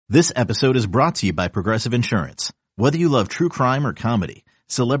This episode is brought to you by Progressive Insurance. Whether you love true crime or comedy,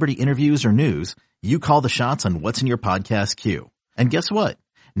 celebrity interviews or news, you call the shots on what's in your podcast queue. And guess what?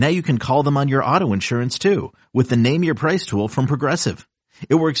 Now you can call them on your auto insurance too with the Name Your Price tool from Progressive.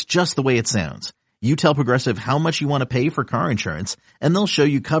 It works just the way it sounds. You tell Progressive how much you want to pay for car insurance, and they'll show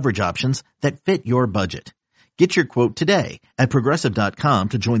you coverage options that fit your budget. Get your quote today at Progressive.com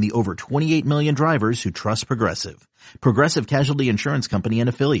to join the over 28 million drivers who trust Progressive. Progressive Casualty Insurance Company and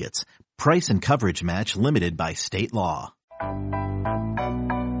Affiliates. Price and coverage match limited by state law.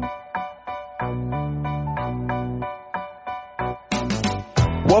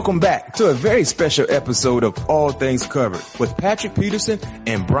 Welcome back to a very special episode of All Things Covered with Patrick Peterson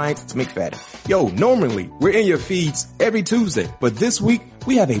and Bryant McFadden. Yo, normally we're in your feeds every Tuesday, but this week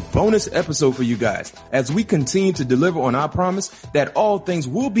we have a bonus episode for you guys as we continue to deliver on our promise that all things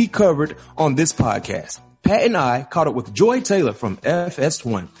will be covered on this podcast. Pat and I caught up with Joy Taylor from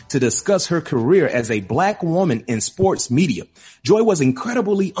FS1 to discuss her career as a Black woman in sports media. Joy was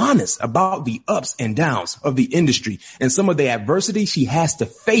incredibly honest about the ups and downs of the industry and some of the adversity she has to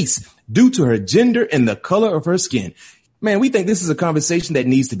face due to her gender and the color of her skin. Man, we think this is a conversation that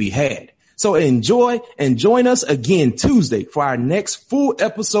needs to be had. So enjoy and join us again Tuesday for our next full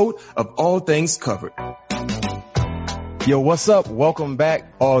episode of All Things Covered. Yo, what's up? Welcome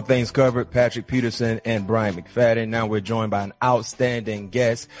back. All Things Covered, Patrick Peterson and Bryant McFadden. Now we're joined by an outstanding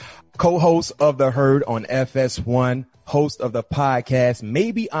guest, co-host of The Herd on FS1, host of the podcast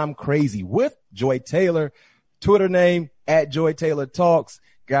Maybe I'm Crazy with Joy Taylor. Twitter name @JoyTaylorTalks.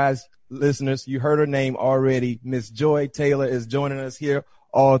 Guys, listeners, you heard her name already. Miss Joy Taylor is joining us here.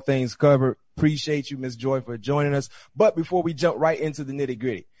 All Things Covered. Appreciate you, Miss Joy, for joining us. But before we jump right into the nitty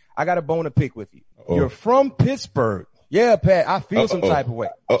gritty, I got a bone to pick with you. You're from Pittsburgh. Yeah, Pat, I feel some type of way.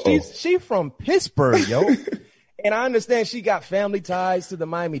 She from Pittsburgh, yo. And I understand she got family ties to the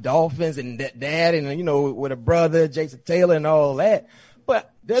Miami Dolphins and dad and, you know, with a brother, Jason Taylor and all that.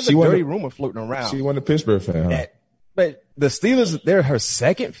 But there's a dirty rumor floating around. She wasn't a Pittsburgh fan, huh? But the Steelers, they're her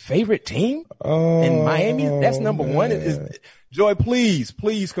second favorite team in Miami. That's number one. Joy, please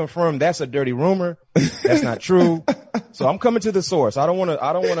confirm that's a dirty rumor. That's not true. So I'm coming to the source. I don't want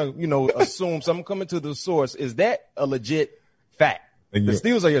to, assume. So I'm coming to the source. Is that a legit fact? The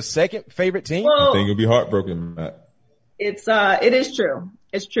Steelers are your second favorite team? Well, I think you'll be heartbroken, Matt. It is true.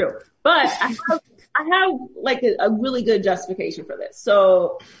 It's true. But I have like a really good justification for this.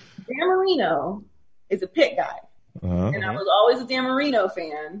 So Dan Marino is a Pitt guy. And I was always a Dan Marino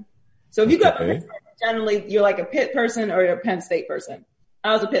fan. So if you go up to Pittsburgh, generally you're like a Pitt person or you're a Penn State person.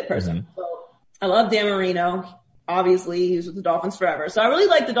 I was a Pitt person. So I love Dan Marino. Obviously, he was with the Dolphins forever. So I really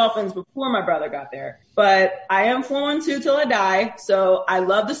liked the Dolphins before my brother got there. But I am 4-2 till I die. So I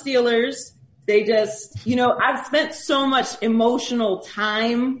love the Steelers. They just, I've spent so much emotional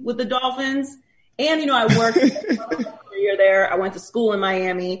time with the Dolphins. And, I worked a year there. I went to school in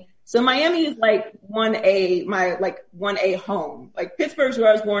Miami. So Miami is like 1A, my 1A home. Like Pittsburgh's where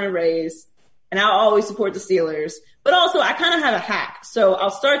I was born and raised. And I'll always support the Steelers. But also I kind of have a hack. So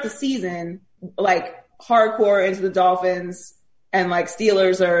I'll start the season like hardcore into the Dolphins and like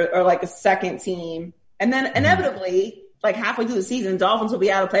Steelers are like a second team. And then inevitably, like halfway through the season, Dolphins will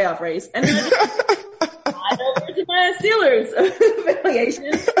be out of playoff race. And then I go over to my Steelers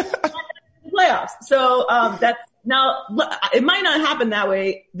affiliation playoffs. So, now it might not happen that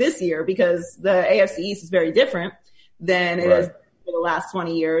way this year because the AFC East is very different than it is for the last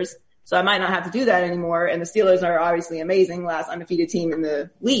 20 years. So I might not have to do that anymore. And the Steelers are obviously amazing, last undefeated team in the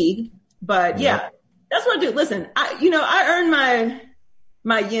league. But yeah, that's what I do. Listen, I earned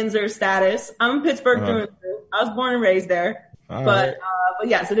my Yinzer status. I'm in Pittsburgh through and through. I was born and raised there. But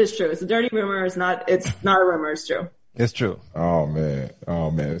yes, it is true. It's a dirty rumor. It's not a rumor. It's true. It's true. Oh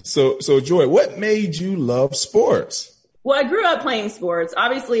man. So Joy, what made you love sports? Well, I grew up playing sports.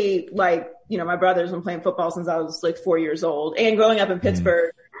 Obviously, my brother's been playing football since I was like 4 years old. And growing up in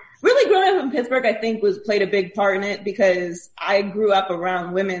Pittsburgh, really growing up in Pittsburgh, I think played a big part in it because I grew up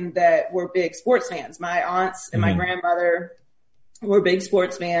around women that were big sports fans. My aunts and my grandmother were big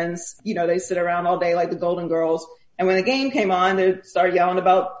sports fans. They sit around all day like the Golden Girls. And when the game came on, they started yelling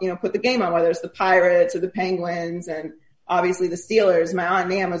about, put the game on, whether it's the Pirates or the Penguins and obviously the Steelers. My Aunt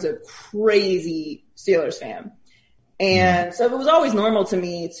Nan was a crazy Steelers fan. And so it was always normal to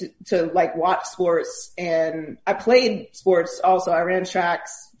me to like watch sports. And I played sports also. I ran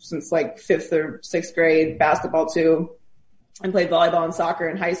tracks since like 5th or 6th grade, basketball too, and played volleyball and soccer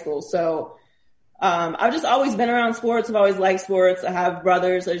in high school. So I've just always been around sports. I've always liked sports. I have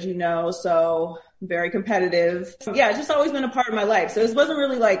brothers, as you know. So very competitive. Yeah, it's just always been a part of my life. So it wasn't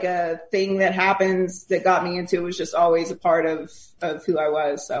really like a thing that happens that got me into it. It was just always a part of who I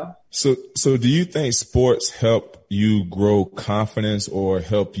was. So do you think sports help you grow confidence or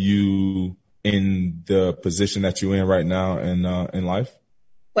help you in the position that you're in right now in life?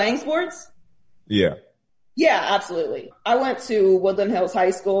 Playing sports? Yeah. Yeah, absolutely. I went to Woodland Hills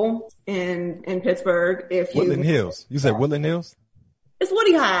High School in Pittsburgh. Woodland Hills. You said Woodland Hills? It's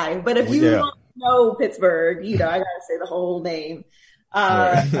Woody High, but if you don't know Pittsburgh, I gotta say the whole name.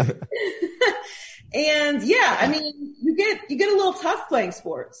 And yeah, I mean, you get a little tough playing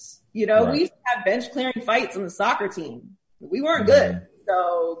sports. We used to have bench clearing fights on the soccer team. We weren't good.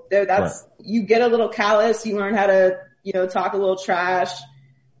 So you get a little callous. You learn how to, talk a little trash.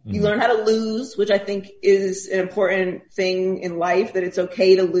 You learn how to lose, which I think is an important thing in life, that it's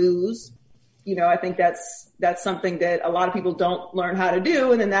okay to lose. I think that's something that a lot of people don't learn how to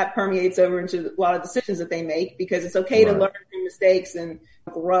do. And then that permeates over into a lot of decisions that they make, because it's okay to learn from mistakes and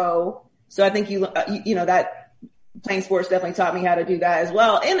grow. So I think, that playing sports definitely taught me how to do that as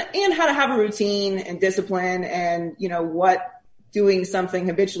well. And how to have a routine and discipline and, what doing something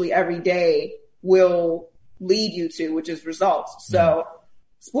habitually every day will lead you to, which is results. So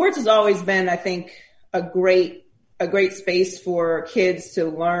sports has always been, I think, a great space for kids to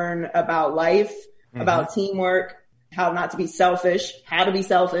learn about life, about teamwork, how not to be selfish, how to be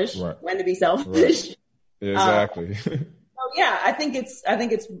selfish, when to be selfish. Right. Exactly. So yeah, I think it's,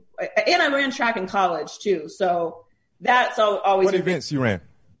 and I ran track in college too. So that's always. What events you ran?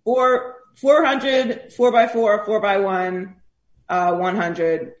 400, 4x4, 4x1,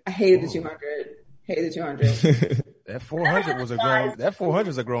 100. I hated the 200. That 400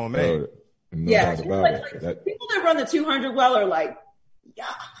 is a grown man. Yeah, people that run the 200 well are like, yeah,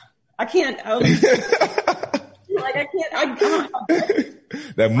 I can't. I can't.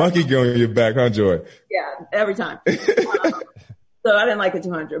 That monkey go on your back, huh, Joy? Yeah, every time. So I didn't like the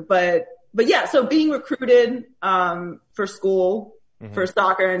 200, but yeah. So being recruited for school, for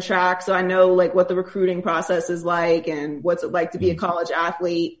soccer and track, so I know like what the recruiting process is like and what's it like to be a college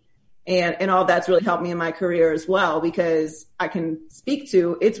athlete. And all that's really helped me in my career as well, because I can speak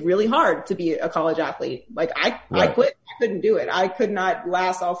to, it's really hard to be a college athlete. Like I quit. I couldn't do it. I could not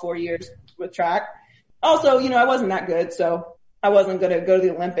last all 4 years with track. Also, I wasn't that good. So I wasn't going to go to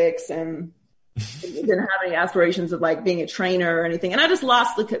the Olympics and didn't have any aspirations of like being a trainer or anything. And I just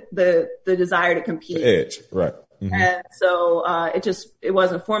lost the desire to compete. The edge. Right. Mm-hmm. And so, it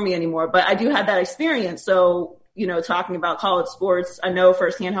wasn't for me anymore, but I do have that experience. So, talking about college sports, I know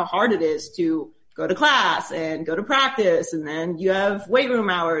firsthand how hard it is to go to class and go to practice. And then you have weight room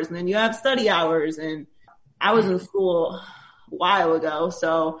hours and then you have study hours. And I was in school a while ago.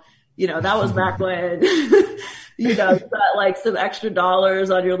 So, that was back when, you got like some extra dollars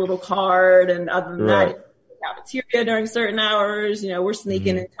on your little card. And other than that, cafeteria during certain hours, we're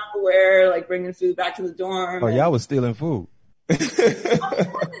sneaking in Tupperware, like bringing food back to the dorm. Oh, y'all was stealing food.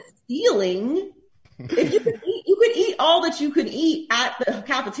 Stealing? If you could eat all that you could eat at the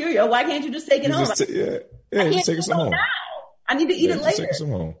cafeteria, why can't you just take it home? Just take it home. Now. I need to eat it later. Take some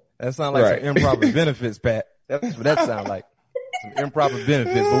home. That sounds like some improper benefits, Pat. That's what that sounds like. Some improper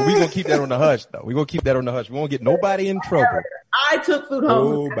benefits. But we're going to keep that on the hush, though. We're going to keep that on the hush. We won't get nobody in trouble. I took food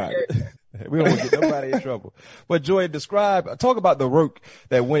home. Nobody. We don't want to get nobody in trouble. But Joy, talk about the work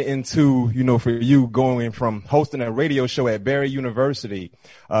that went into, for you going from hosting a radio show at Barry University,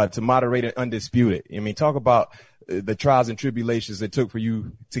 to moderating Undisputed. I mean, talk about the trials and tribulations it took for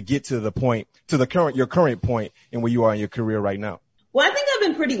you to get to your current point and where you are in your career right now. Well, I think I've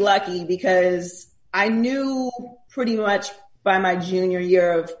been pretty lucky because I knew pretty much by my junior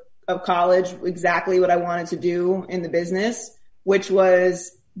year of college exactly what I wanted to do in the business, which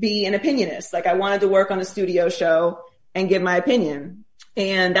was be an opinionist. Like I wanted to work on a studio show and give my opinion.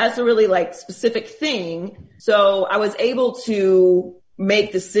 And that's a really like specific thing. So I was able to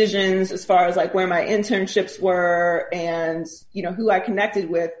make decisions as far as like where my internships were and, who I connected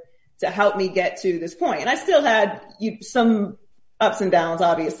with to help me get to this point. And I still had some ups and downs,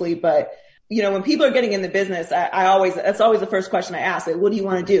 obviously, but when people are getting in the business, that's always the first question I ask. Like, what do you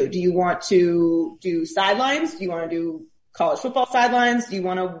want to do? Do you want to do sidelines? Do you want to do college football sidelines? Do you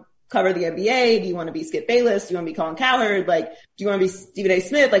want to cover the NBA? Do you want to be Skip Bayless? Do you want to be Colin Cowherd? Like, do you want to be Stephen A.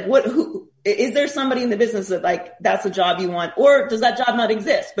 Smith? Like, who is there somebody in the business that like, that's the job you want? Or does that job not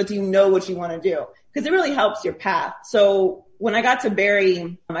exist? But do you know what you want to do? Because it really helps your path. So when I got to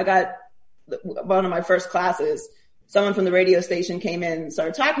Barry, I got one of my first classes. Someone from the radio station came in and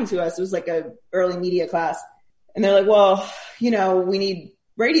started talking to us. It was like a early media class. And they're like, well, we need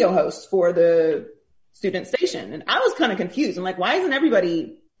radio hosts for the student station. And I was kind of confused. I'm like, why isn't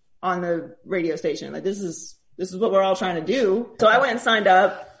everybody on the radio station. Like, this is what we're all trying to do. So I went and signed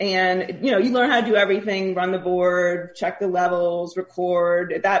up, and, you learn how to do everything, run the board, check the levels,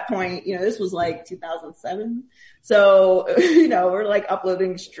 record. At that point, this was like 2007. So, we're like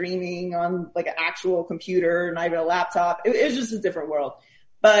uploading, streaming on like an actual computer, not even a laptop. It was just a different world.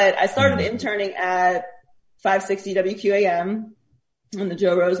 But I started interning at 560 WQAM on the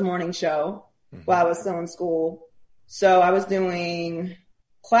Joe Rose Morning Show while I was still in school. So I was doing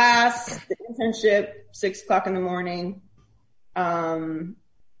class, the internship, 6 o'clock in the morning, then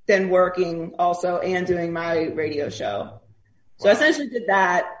working also and doing my radio show. So I essentially did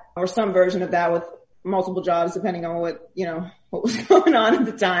that, or some version of that, with multiple jobs depending on what was going on at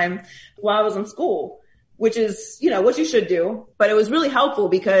the time while I was in school, which is, what you should do. But it was really helpful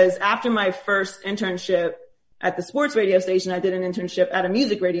because after my first internship at the sports radio station, I did an internship at a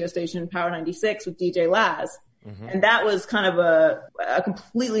music radio station, Power 96, with DJ Laz. And that was kind of a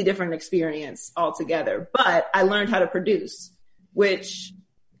completely different experience altogether. But I learned how to produce, which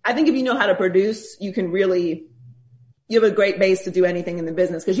I think if you know how to produce, you have a great base to do anything in the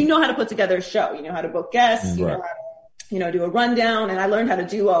business, because you know how to put together a show. You know how to book guests, you know how to, do a rundown. And I learned how to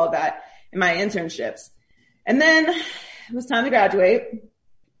do all of that in my internships. And then it was time to graduate,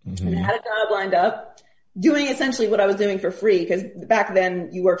 and I had a job lined up, doing essentially what I was doing for free, because back then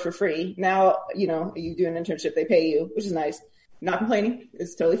you worked for free. Now, you do an internship, they pay you, which is nice. Not complaining.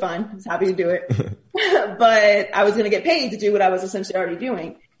 It's totally fine. I was happy to do it. But I was going to get paid to do what I was essentially already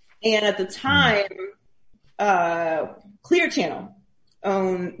doing. And at the time, Clear Channel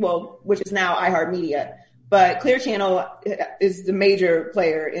which is now iHeartMedia, but Clear Channel is the major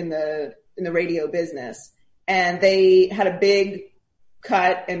player in the radio business. And they had a big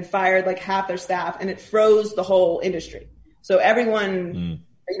cut and fired like half their staff, and it froze the whole industry. So everyone,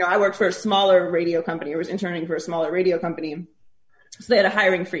 I worked for a smaller radio company, or was interning for a smaller radio company. So they had a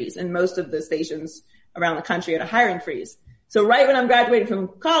hiring freeze, and most of the stations around the country had a hiring freeze. So right when I'm graduating from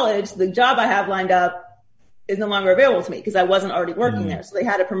college, the job I have lined up is no longer available to me because I wasn't already working there. So they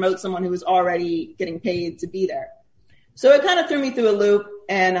had to promote someone who was already getting paid to be there. So it kind of threw me through a loop,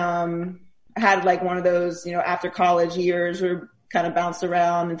 and I had like one of those, after college years where kind of bounced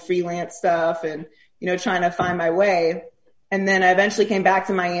around and freelance stuff and, trying to find my way. And then I eventually came back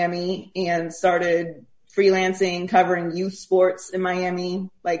to Miami and started freelancing, covering youth sports in Miami,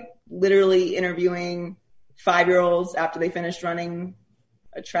 like literally interviewing 5-year-olds after they finished running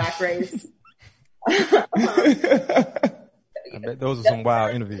a track race. I bet those are some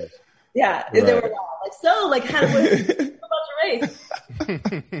wild interviews. Yeah, right. They were wild. How about your race?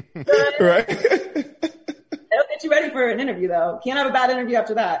 Right. It'll get you ready for an interview, though. Can't have a bad interview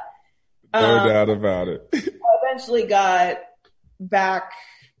after that. No doubt about it. I eventually got back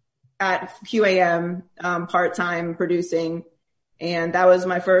at QAM, part-time producing. And that was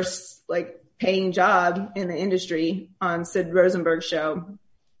my first paying job in the industry on Sid Rosenberg's show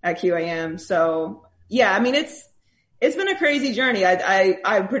at QAM. So yeah, it's been a crazy journey.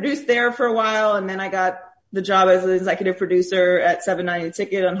 I produced there for a while, and then I got the job as an executive producer at 790 The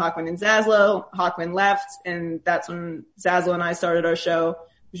Ticket on Hawkman and Zaslow. Hawkman left, and that's when Zaslow and I started our show,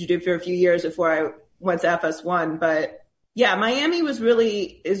 which we did for a few years before I went to FS1. But yeah, Miami is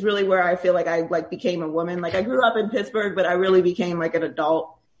really where I feel like I became a woman. I grew up in Pittsburgh, but I really became an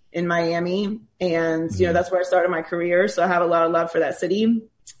adult in Miami. And, that's where I started my career. So I have a lot of love for that city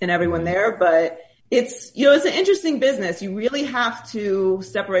and everyone there. But it's, it's an interesting business. You really have to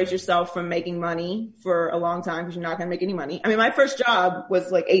separate yourself from making money for a long time, because you're not going to make any money. My first job was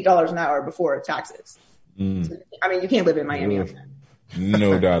 $8 an hour before taxes. So, you can't live in Miami.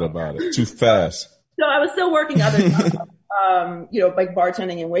 No doubt about it. Too fast. So I was still working other jobs,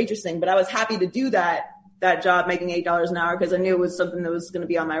 bartending and waitressing, but I was happy to do that job, making $8 an hour, because I knew it was something that was going to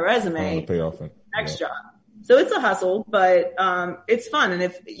be on my resume. Pay off next job. So it's a hustle, but it's fun. And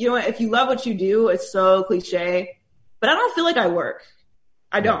if you love what you do, it's so cliche, but I don't feel like I work.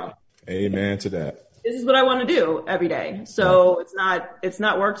 I don't. Amen to that. This is what I want to do every day. So it's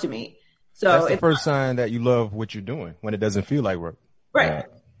not work to me. So that's the first sign that you love what you're doing, when it doesn't feel like work. Right.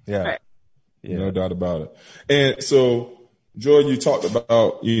 Yeah. Right. Yeah. No doubt about it. And so, Jordan, you talked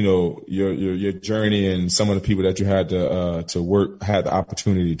about, your journey and some of the people that you had had the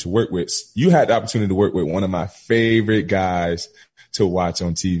opportunity to work with. You had the opportunity to work with one of my favorite guys to watch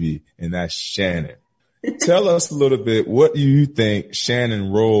on TV, and that's Shannon. Tell us a little bit, what do you think Shannon's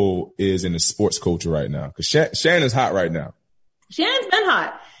role is in the sports culture right now? Because Shannon's hot right now. Shannon's been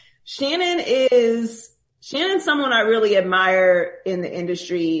hot. Shannon's someone I really admire in the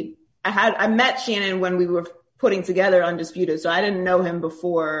industry. I met Shannon when we were putting together Undisputed, so I didn't know him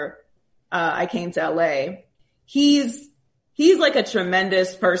before I came to LA. He's he's like a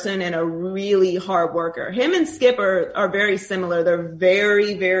tremendous person and a really hard worker. Him and Skip are very similar. They're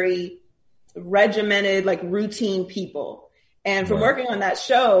very, very regimented, like routine people. And from working on that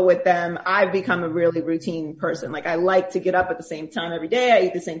show with them, I've become a really routine person. Like I like to get up at the same time every day. I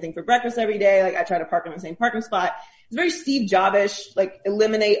eat the same thing for breakfast every day. Like I try to park in the same parking spot. It's very Steve Jobs-ish, like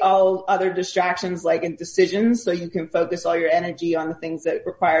eliminate all other distractions, like in decisions, so you can focus all your energy on the things that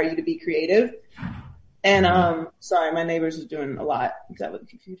require you to be creative. And, sorry, my neighbors is doing a lot.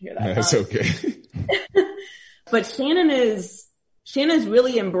 If you could hear that. That's okay. But Shannon's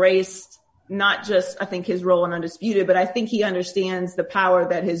really embraced not just, I think, his role in Undisputed, but I think he understands the power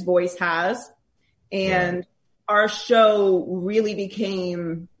that his voice has. And our show really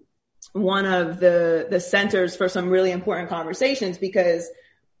became one of the centers for some really important conversations, because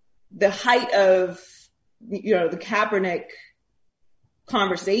the height of, the Kaepernick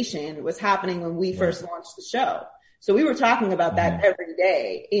conversation was happening when we first launched the show. So we were talking about that every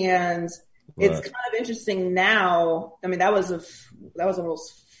day. And it's kind of interesting now. I mean, that was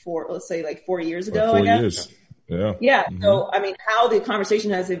almost 4 years ago, I guess. 4 years. Yeah. Yeah. So, I mean, how the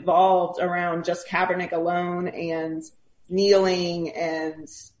conversation has evolved around just Kaepernick alone and kneeling and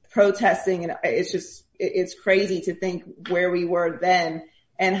protesting. And it's crazy to think where we were then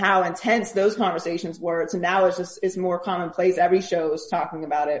and how intense those conversations were. So now it's more commonplace. Every show is talking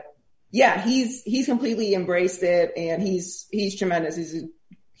about it. Yeah. He's completely embraced it, and he's tremendous. He's a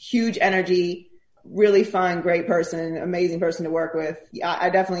huge energy, really fun, great person, amazing person to work with. Yeah, I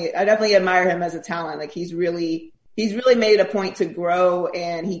definitely admire him as a talent. Like he's really made a point to grow,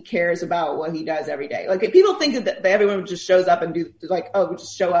 and he cares about what he does every day. Like if people think that everyone just shows up and do like, oh, we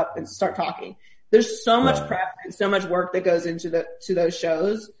just show up and start talking. There's so much prep and so much work that goes into those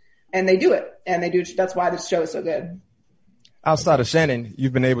shows, and they do it. And that's why this show is so good. Outside of Shannon,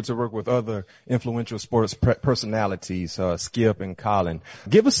 you've been able to work with other influential sports personalities, Skip and Colin.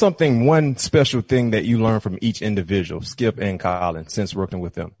 Give us one special thing that you learned from each individual, Skip and Colin, since working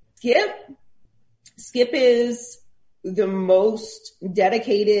with them. Skip is the most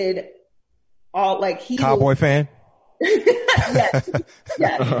dedicated, Cowboy fan? Yes.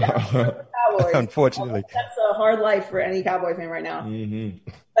 Cowboys. Unfortunately. That's a hard life for any Cowboy fan right now.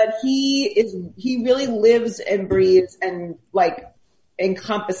 But he really lives and breathes and like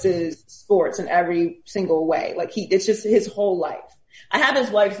encompasses sports in every single way. Like it's just his whole life. I have his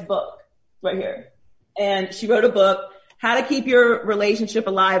wife's book right here, and she wrote a book, How to Keep Your Relationship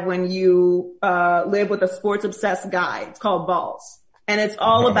Alive When You Live with a Sports Obsessed Guy. It's called Balls. And it's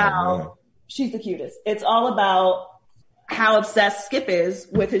all about, she's the cutest. It's all about how obsessed Skip is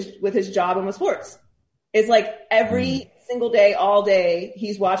with his job and with sports. It's like every single day, all day,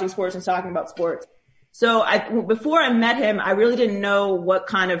 he's watching sports and talking about sports. So before I met him, I really didn't know what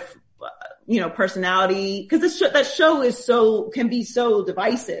kind of, personality, because that show can be so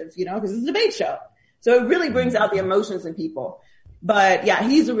divisive, because it's a debate show. So it really brings out the emotions in people. But yeah,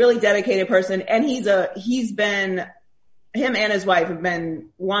 he's a really dedicated person, and him and his wife have been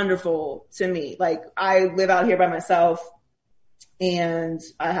wonderful to me. Like I live out here by myself, and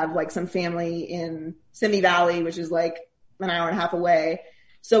I have like some family in Simi Valley, which is like an hour and a half away.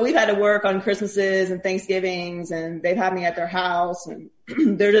 So we've had to work on Christmases and Thanksgivings, and they've had me at their house, and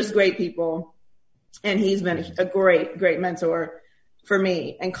they're just great people. And he's been a great, great mentor for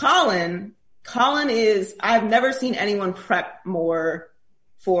me. And Colin is, I've never seen anyone prep more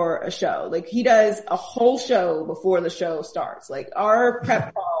for a show. Like he does a whole show before the show starts. Like our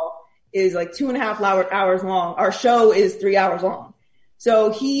prep call is like 2.5 hours long. Our show is 3 hours long.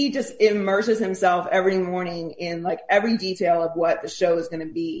 So he just immerses himself every morning in like every detail of what the show is going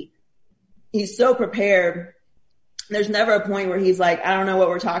to be. He's so prepared. There's never a point where he's like, I don't know what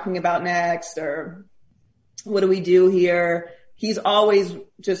we're talking about next, or what do we do here? He's always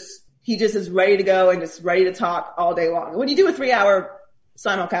he just is ready to go and just ready to talk all day long. When you do a 3-hour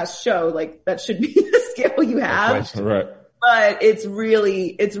simulcast show, like that should be the skill you have. Right. But it's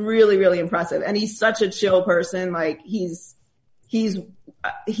really, really impressive. And he's such a chill person. Like he's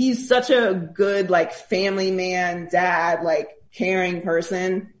such a good, like family man, dad, like caring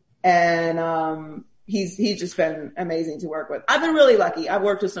person. And, he's just been amazing to work with. I've been really lucky. I've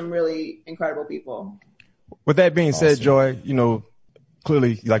worked with some really incredible people. With that being said, Joy,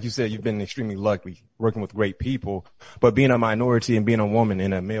 clearly, like you said, you've been extremely lucky working with great people, but being a minority and being a woman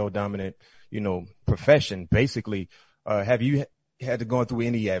in a male dominant, profession, basically, have you had to go through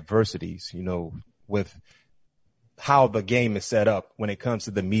any adversities, with how the game is set up when it comes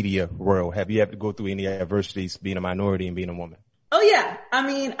to the media world? Have you had to go through any adversities being a minority and being a woman? Oh yeah. I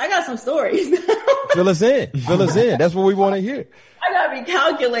mean, I got some stories. Fill us in. That's what we want to hear. I gotta be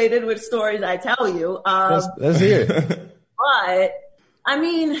calculated with stories I tell you. Let's hear it. But I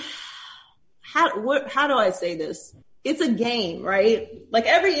mean, how do I say this? It's a game, right? Like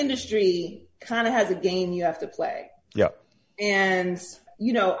every industry kind of has a game you have to play. Yeah. And,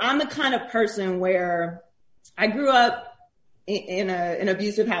 you know, I'm the kind of person where I grew up in an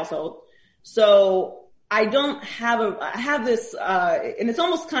abusive household. So I have this, and it's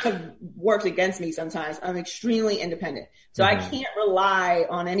almost kind of works against me sometimes. I'm extremely independent. So I can't rely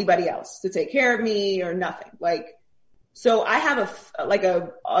on anybody else to take care of me or nothing. So I have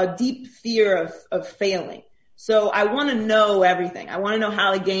a deep fear of failing. So I want to know everything. I want to know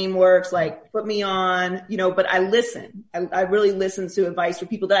how the game works, like put me on, you know, but I listen. I really listen to advice from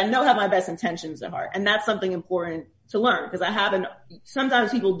people that I know have my best intentions at heart. And that's something important to learn because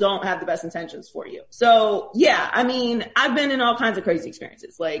sometimes people don't have the best intentions for you. So yeah, I mean, I've been in all kinds of crazy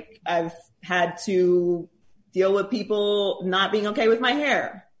experiences. Like I've had to deal with people not being okay with my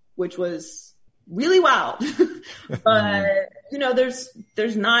hair, which was really wild. But you know,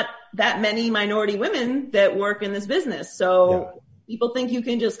 there's not that many minority women that work in this business. So people think you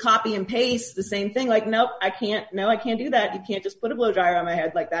can just copy and paste the same thing. Like, nope, I can't do that. You can't just put a blow dryer on my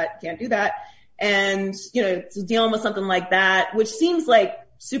head like that. Can't do that. And, you know, dealing with something like that, which seems like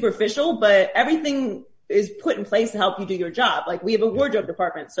superficial, but everything is put in place to help you do your job. Like we have a wardrobe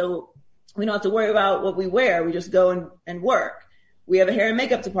department, so we don't have to worry about what we wear. We just go and work. We have a hair and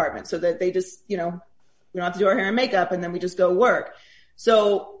makeup department so that they just, you know, we don't have to do our hair and makeup and then we just go work.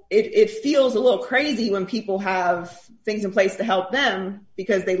 So it feels a little crazy when people have things in place to help them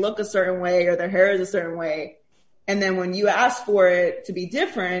because they look a certain way or their hair is a certain way. And then when you ask for it to be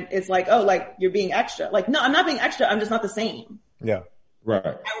different, it's like, oh, like you're being extra. Like, no, I'm not being extra. I'm just not the same. Yeah. Right.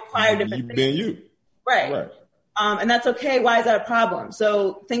 I require different things. Being you. Right. And that's okay. Why is that a problem?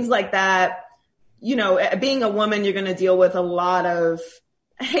 So things like that, you know, being a woman, you're going to deal with a lot of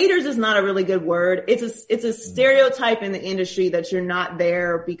haters is not a really good word. It's a stereotype in the industry that you're not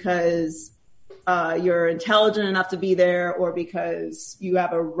there because you're intelligent enough to be there or because you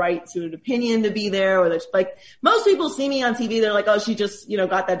have a right to an opinion to be there, or that's like most people see me on TV. They're like, oh, she just, you know,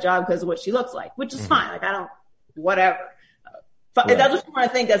 got that job because of what she looks like, which is fine. Like whatever. If that's what you want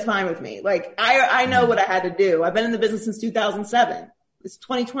to think, that's fine with me. Like I know what I had to do. I've been in the business since 2007. It's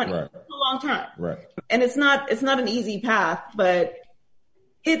 2020. Right. It's a long time. Right. And it's not an easy path, but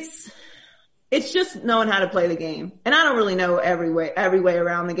it's just knowing how to play the game. And I don't really know every way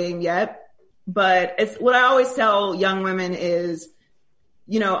around the game yet. But it's what I always tell young women is,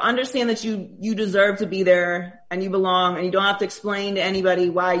 you know, understand that you deserve to be there and you belong, and you don't have to explain to anybody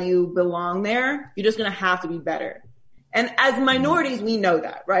why you belong there. You're just going to have to be better. And as minorities, we know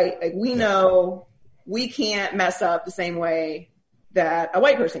that, right? Like we know we can't mess up the same way that a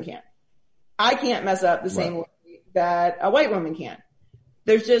white person can. I can't mess up the same way that a white woman can.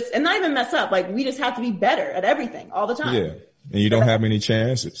 There's just, and not even mess up, like we just have to be better at everything all the time. Yeah. And you don't have many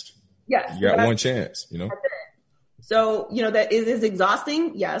chances. Yes. You got one chance, you know? So, you know, that is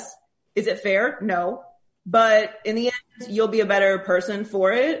exhausting. Yes. Is it fair? No. But in the end, you'll be a better person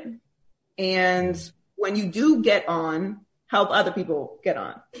for it. And when you do get on, help other people get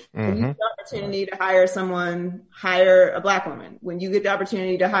on. When you get the opportunity to hire a black woman. When you get the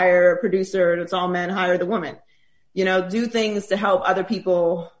opportunity to hire a producer that's all men, hire the woman. You know, do things to help other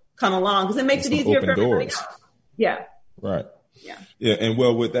people come along because it makes it easier for everybody else. Yeah. Right. Yeah. And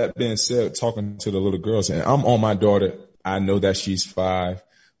well, with that being said, talking to the little girls, and I'm on my daughter, I know that she's 5,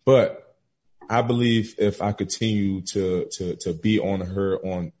 but I believe if I continue to be on her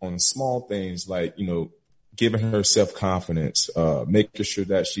on small things like, you know, giving her self-confidence, making sure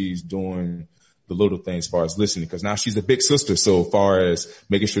that she's doing the little things as far as listening, because now she's a big sister. So far as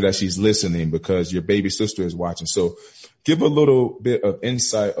making sure that she's listening because your baby sister is watching. So give a little bit of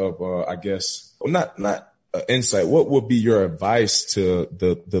insight of, I guess, not insight. What would be your advice to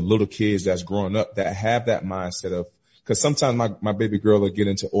the little kids that's growing up that have that mindset of, because sometimes my baby girl will get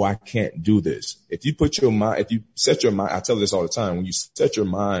into, oh, I can't do this. If you set your mind, I tell her this all the time, when you set your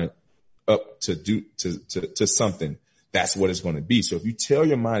mind up to something, that's what it's going to be. So if you tell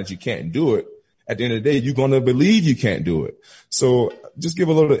your mind that you can't do it, at the end of the day, you're going to believe you can't do it. So just give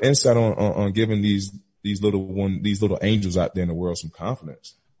a little insight on giving these little angels out there in the world some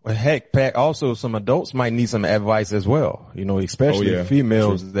confidence. Well, heck, Pat, also some adults might need some advice as well, you know, especially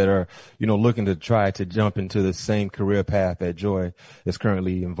females that are, you know, looking to try to jump into the same career path that Joy is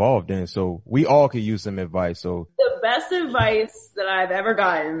currently involved in. So we all could use some advice. So the best advice that I've ever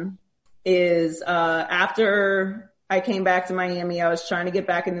gotten is, after I came back to Miami, I was trying to get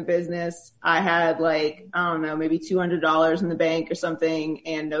back in the business. I had like, I don't know, maybe $200 in the bank or something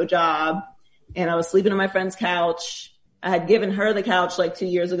and no job. And I was sleeping on my friend's couch. I had given her the couch like 2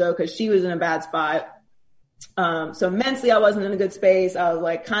 years ago because she was in a bad spot. So mentally, I wasn't in a good space. I was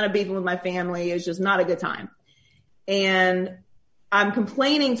like kind of beefing with my family. It was just not a good time. And I'm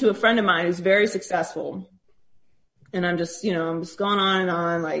complaining to a friend of mine who's very successful. And I'm just going on and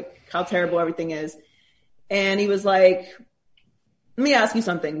on, like how terrible everything is. And he was like, let me ask you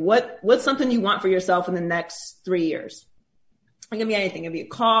something. What's something you want for yourself in the next 3 years? It can be anything. It could be a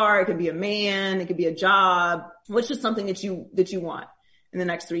car. It could be a man. It could be a job. What's just something that you want in the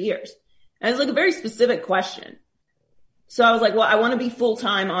next 3 years? And it's like a very specific question. So I was like, well, I want to be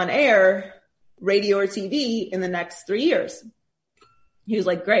full-time on air, radio or TV in the next 3 years. He was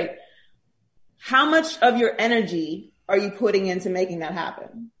like, great. How much of your energy are you putting into making that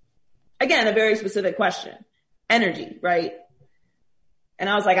happen? Again, a very specific question. Energy, right? And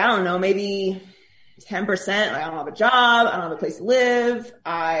I was like, I don't know, maybe 10%. Like, I don't have a job. I don't have a place to live.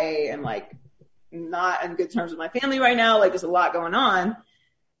 I am like not on good terms with my family right now. Like there's a lot going on.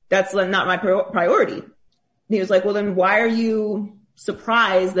 That's not my priority. And he was like, well, then why are you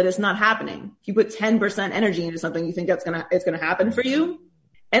surprised that it's not happening? If you put 10% energy into something, you think it's going to happen for you?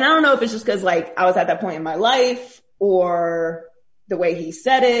 And I don't know if it's just because like I was at that point in my life or the way he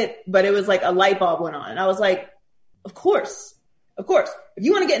said it, but it was like a light bulb went on. And I was like, of course. If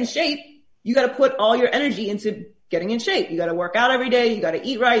you want to get in shape, you got to put all your energy into getting in shape. You got to work out every day. You got to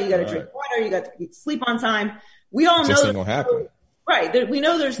eat right. You got to drink water. You got to sleep on time. We all know just ain't gonna happen. Right. We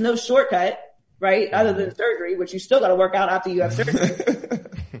know there's no shortcut, right? Other than surgery, which you still got to work out after you have surgery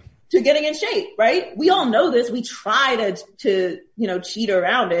to getting in shape, right? We all know this. We try to cheat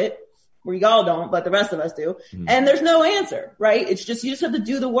around it. We all don't, but the rest of us do. And there's no answer, right? It's just, you just have to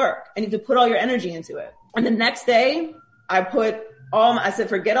do the work and you have to put all your energy into it. And the next day I said,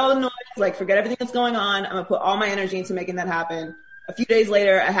 forget all the noise, like forget everything that's going on. I'm going to put all my energy into making that happen. A few days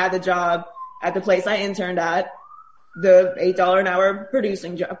later, I had the job at the place I interned at, the $8 an hour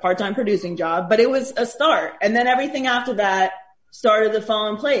part-time producing job, but it was a start. And then everything after that started to fall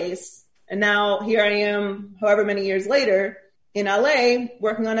in place. And now here I am, however many years later in LA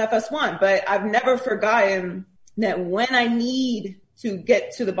working on FS1, but I've never forgotten that when I need to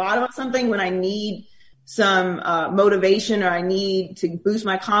get to the bottom of something, when I need some motivation or I need to boost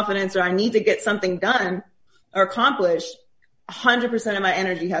my confidence or I need to get something done or accomplished, 100% of my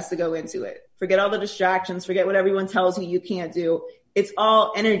energy has to go into it. Forget all the distractions, forget what everyone tells you can't do. It's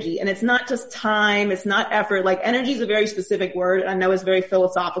all energy. And it's not just time. It's not effort. Like energy is a very specific word. I know it's very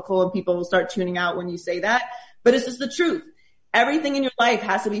philosophical and people will start tuning out when you say that, but it's just the truth. Everything in your life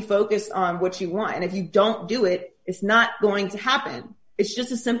has to be focused on what you want. And if you don't do it, it's not going to happen. It's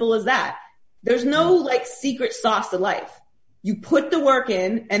just as simple as that. There's no like secret sauce to life. You put the work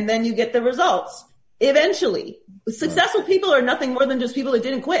in and then you get the results. Eventually, successful people are nothing more than just people that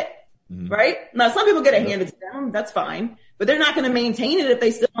didn't quit, right? Now, some people get it handed to them. That's fine, but they're not going to maintain it if they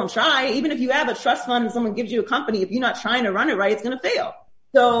still don't try. Even if you have a trust fund and someone gives you a company, if you're not trying to run it right, it's going to fail.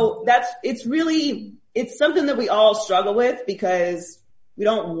 So it's something that we all struggle with because we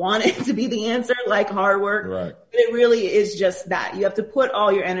don't want it to be the answer, like hard work. Right. But it really is just that. You have to put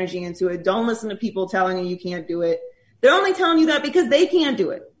all your energy into it. Don't listen to people telling you can't do it. They're only telling you that because they can't do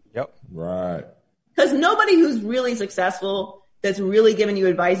it. Yep. Right. Because nobody who's really successful that's really giving you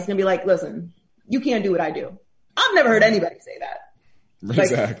advice is going to be like, listen, you can't do what I do. I've never heard anybody say that.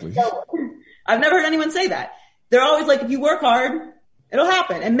 Exactly. Like, I've never heard anyone say that. They're always like, if you work hard, it'll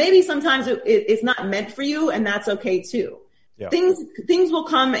happen. And maybe sometimes it's not meant for you, and that's okay too. Yeah. Things will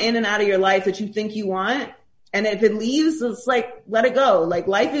come in and out of your life that you think you want. And if it leaves, it's like, let it go. Like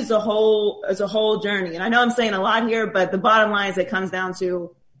life is a whole journey. And I know I'm saying a lot here, but the bottom line is it comes down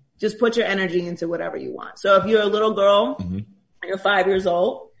to just put your energy into whatever you want. So if you're a little girl, you're 5 years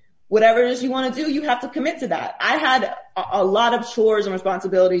old, whatever it is you want to do, you have to commit to that. I had a lot of chores and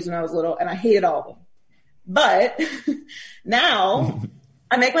responsibilities when I was little and I hated all of them. But now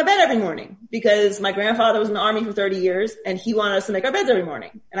I make my bed every morning because my grandfather was in the army for 30 years and he wanted us to make our beds every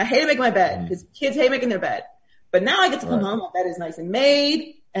morning. And I hated making my bed because kids hate making their bed. But now I get to come home, my bed is nice and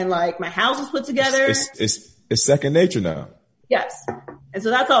made and like my house is put together. It's second nature now. Yes. And so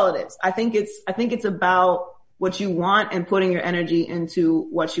that's all it is. I think it's about what you want and putting your energy into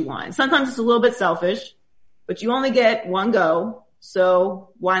what you want. And sometimes it's a little bit selfish, but you only get one go.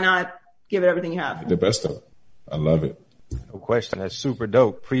 So why not give it everything you have? The best of it. I love it. No question. That's super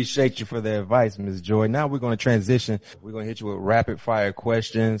dope. Appreciate you for the advice, Ms. Joy. Now we're going to transition. We're going to hit you with rapid fire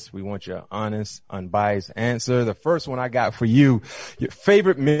questions. We want your honest, unbiased answer. The first one I got for you, your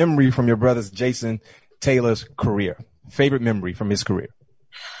favorite memory from your brother's Jason Taylor's career. Favorite memory from his career.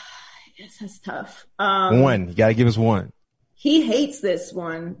 Yes, that's tough. One. You got to give us one. He hates this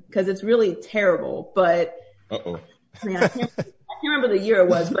one because it's really terrible, but I can't remember the year it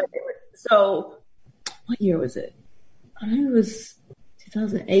was, but so what year was it? I think it was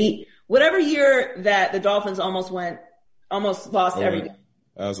 2008. Whatever year that the Dolphins almost lost every game.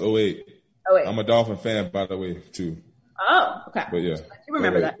 That was 08. 08. I'm a Dolphin fan, by the way, too. Oh, okay. But yeah. You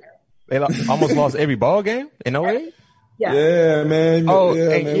remember that. They almost lost every ball game in 08? Yeah, man. Oh,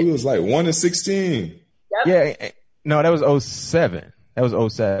 man. We was like 1-16. Yep. Yeah. No, that was 07. That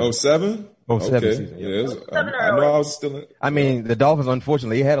was 07. 07? 07 Okay. season. Yeah, I know I was still in. I mean, the Dolphins,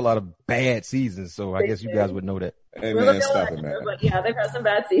 unfortunately, had a lot of bad seasons, so I guess you guys would know that. Hey, man, stop it, man. But yeah, they've had some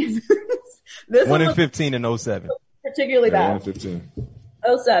bad seasons. 1-15 in 07. Particularly bad. 1-15.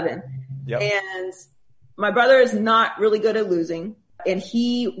 07. Yep. And my brother is not really good at losing, and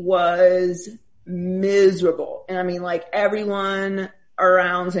he was miserable. And I mean, like, everyone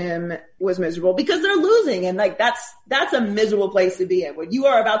around him was miserable because they're losing. And like, that's a miserable place to be in when you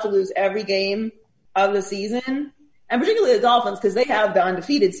are about to lose every game of the season, and particularly the Dolphins, because they have the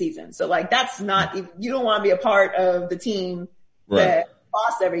undefeated season. So like, that's not, you don't want to be a part of the team that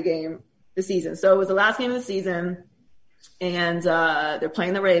lost every game this season. So it was the last game of the season, and they're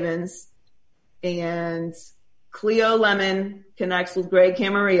playing the Ravens, and Cleo Lemon connects with Greg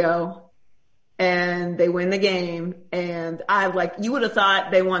Camarillo, and they win the game. And you would have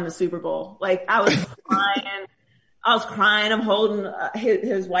thought they won the Super Bowl. Like, I was crying. I'm holding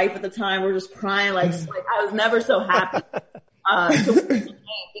his wife at the time. We're just crying. Like I was never so happy to win the game,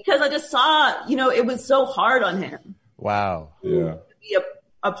 because I just saw, it was so hard on him. Wow. Yeah. To be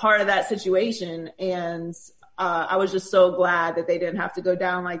a part of that situation. And I was just so glad that they didn't have to go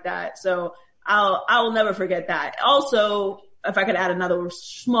down like that. So I will never forget that. Also, if I could add another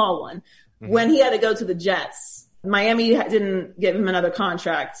small one, when he had to go to the Jets, Miami didn't give him another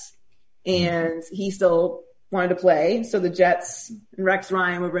contract, and he still wanted to play. So the Jets and Rex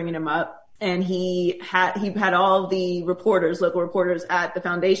Ryan were bringing him up, and he had all the local reporters at the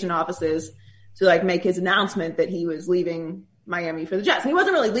foundation offices to like make his announcement that he was leaving Miami for the Jets. And he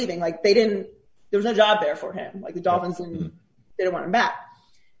wasn't really leaving. Like, there was no job there for him. Like, the Dolphins didn't want him back.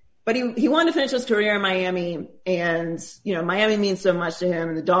 But he wanted to finish his career in Miami, and, Miami means so much to him,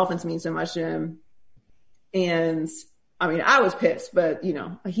 and the Dolphins mean so much to him. And I mean, I was pissed, but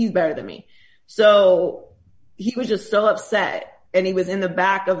he's better than me. So he was just so upset, and he was in the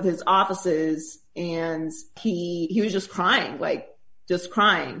back of his offices, and he was just crying,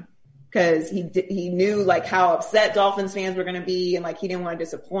 because he knew like how upset Dolphins fans were going to be, and like, he didn't want to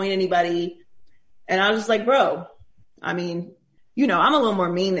disappoint anybody. And I was just like, bro, I mean, I'm a little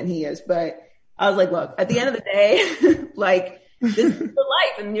more mean than he is, but I was like, look, at the end of the day, like, this is your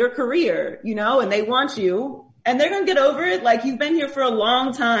life and your career, and they want you, and they're going to get over it. Like, you've been here for a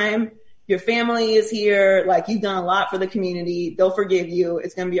long time. Your family is here. Like, you've done a lot for the community. They'll forgive you.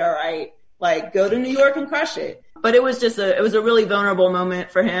 It's going to be all right. Like, go to New York and crush it. But it was a really vulnerable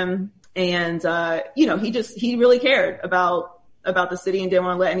moment for him. And, he really cared about the city and didn't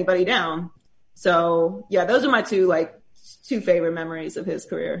want to let anybody down. So yeah, those are my two favorite memories of his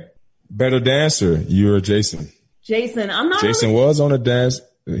career. Better dancer, you or Jason? Jason, Jason was on a dance.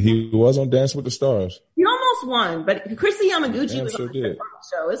 He was on Dance with the Stars. He almost won, but Chrissy Yamaguchi was sure on the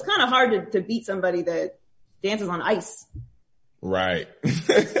show. It's kind of hard to beat somebody that dances on ice. Right. I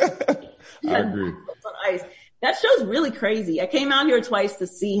agree. On ice. That show's really crazy. I came out here twice to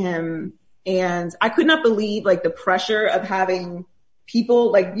see him, and I could not believe like the pressure of having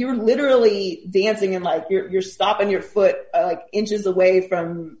people, like, you're literally dancing and like you're stopping your foot like inches away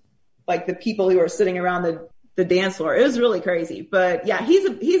from like the people who are sitting around the dance floor. It was really crazy. But yeah, he's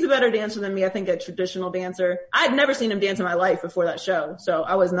a better dancer than me. I think a traditional dancer. I'd never seen him dance in my life before that show, so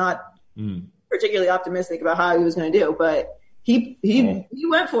I was not particularly optimistic about how he was going to do. But he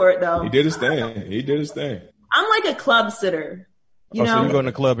went for it though. He did his thing. I'm like a club sitter. You know? So you go in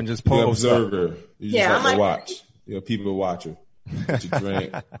the club and just pose. You're an observer. You just like to watch. You're a people watcher. What you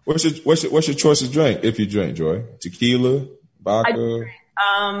drink? What's your choice of drink if you drink, Joy? Tequila, vodka?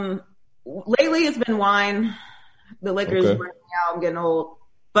 Lately it's been wine. The liquor's burning me out. I'm getting old.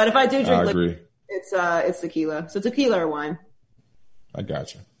 But if I do drink liquor, it's tequila. So tequila or wine. I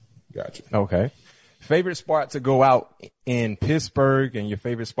got you. Okay. Favorite spot to go out in Pittsburgh and your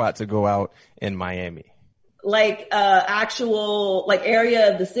favorite spot to go out in Miami? Like actual like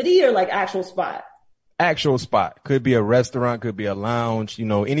area of the city or like actual spot? Actual spot. Could be a restaurant, could be a lounge.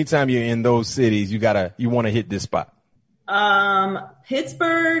 Anytime you're in those cities, you want to hit this spot.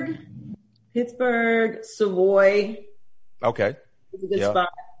 Pittsburgh, Savoy. Okay. It's a good spot.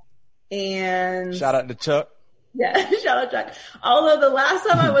 And shout out to Chuck. Yeah, shout out Chuck. Although the last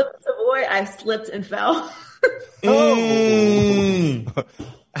time I was in Savoy, I slipped and fell.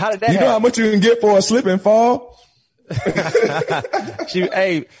 How did that happen? You know how much you can get for a slip and fall?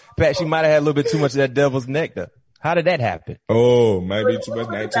 Pat, she might have had a little bit too much of that devil's nectar. How did that happen? Oh, might be too much.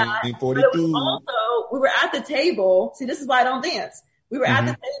 1942. Also, we were at the table. See, this is why I don't dance. We were at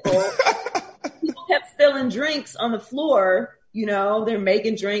the table. People kept spilling drinks on the floor. You know, they're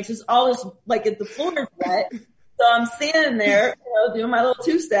making drinks. It's all this, like, the floor is wet. So I'm standing there, doing my little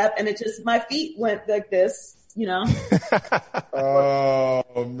two-step, and my feet went like this, Oh,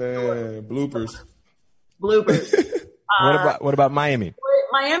 man. Bloopers. What about Miami?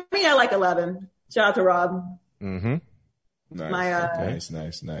 Miami, I like 11. Shout out to Rob. Mm-hmm. Nice.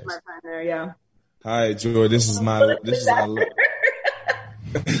 My time there, yeah. Hi, Joy. This is our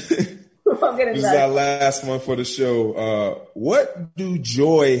last one for the show. What do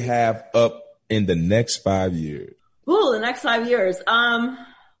Joy have up in the next 5 years? Ooh, the next 5 years. Well,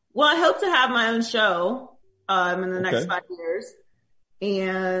 I hope to have my own show, in the next 5 years.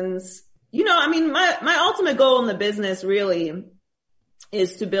 And, my ultimate goal in the business really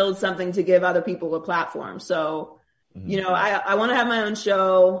is to build something to give other people a platform. So, I want to have my own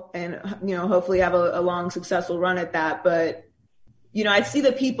show and, hopefully have a long, successful run at that. But, I see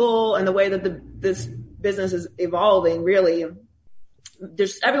the people and the way that this business is evolving, really.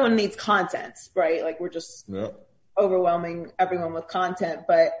 Everyone needs content, right? Like, we're just overwhelming everyone with content.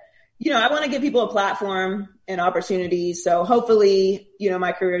 But, I want to give people a platform and opportunities. So hopefully,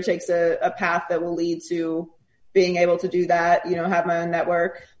 my career takes a path that will lead to being able to do that, have my own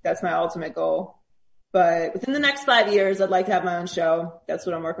network. That's my ultimate goal. But within the next 5 years, I'd like to have my own show. That's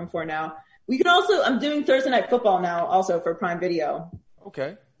what I'm working for now. I'm doing Thursday Night Football now also for Prime Video.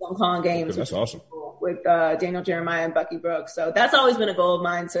 Okay. I'm calling games. Okay, that's awesome. With Daniel Jeremiah and Bucky Brooks. So that's always been a goal of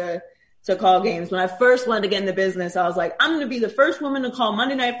mine to call games. When I first wanted to get in the business, I was like, I'm going to be the first woman to call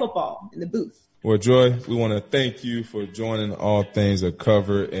Monday Night Football in the booth. Well, Joy, we want to thank you for joining All Things Are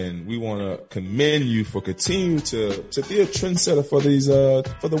Covered, and we want to commend you for continuing to be a trendsetter for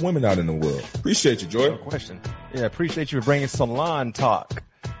for the women out in the world. Appreciate you, Joy. No question. Yeah, appreciate you for bringing salon talk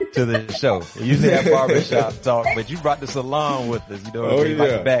to the show. We usually have barbershop talk, but you brought the salon with us, about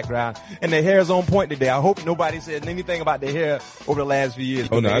the background. And the hair's on point today. I hope nobody said anything about the hair over the last few years.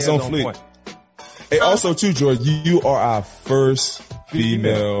 Oh, no, it's on fleek. Hey, also, too, Joy, you are our first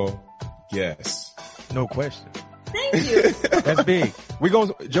female guest. No question. Thank you. That's big.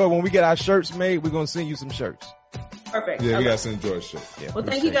 Joy, when we get our shirts made, we're going to send you some shirts. Perfect. Yeah, we got to send Joy a shirt. Yeah, well,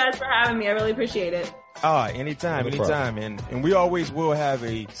 thank you guys for having me. I really appreciate it. Anytime. And we always will have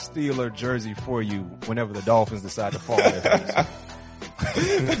a Steeler jersey for you whenever the Dolphins decide to fall in their face.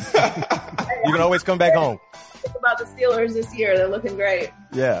 You can always come back home. About the Steelers this year. They're looking great.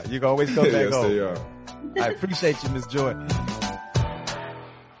 Yeah, you can always come back home. They are. I appreciate you, Ms. Joy.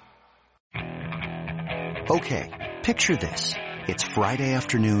 Okay, picture this. It's Friday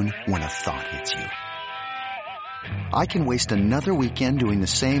afternoon when a thought hits you. I can waste another weekend doing the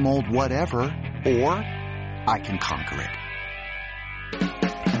same old whatever, or I can conquer it.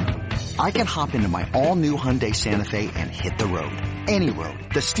 I can hop into my all-new Hyundai Santa Fe and hit the road. Any road.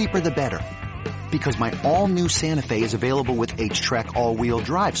 The steeper the better. Because my all-new Santa Fe is available with H-Track all-wheel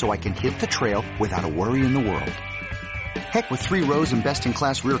drive, so I can hit the trail without a worry in the world. Heck, with 3 rows and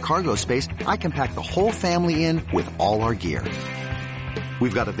best-in-class rear cargo space, I can pack the whole family in with all our gear.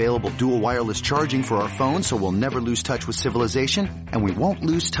 We've got available dual wireless charging for our phones, so we'll never lose touch with civilization, and we won't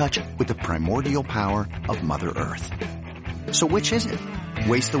lose touch with the primordial power of Mother Earth. So which is it?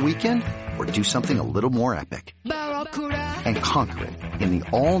 Waste the weekend or do something a little more epic? And conquer it in the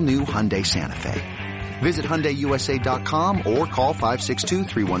all-new Hyundai Santa Fe. Visit HyundaiUSA.com or call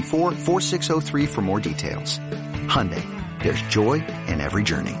 562-314-4603 for more details. Hyundai, there's joy in every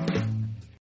journey.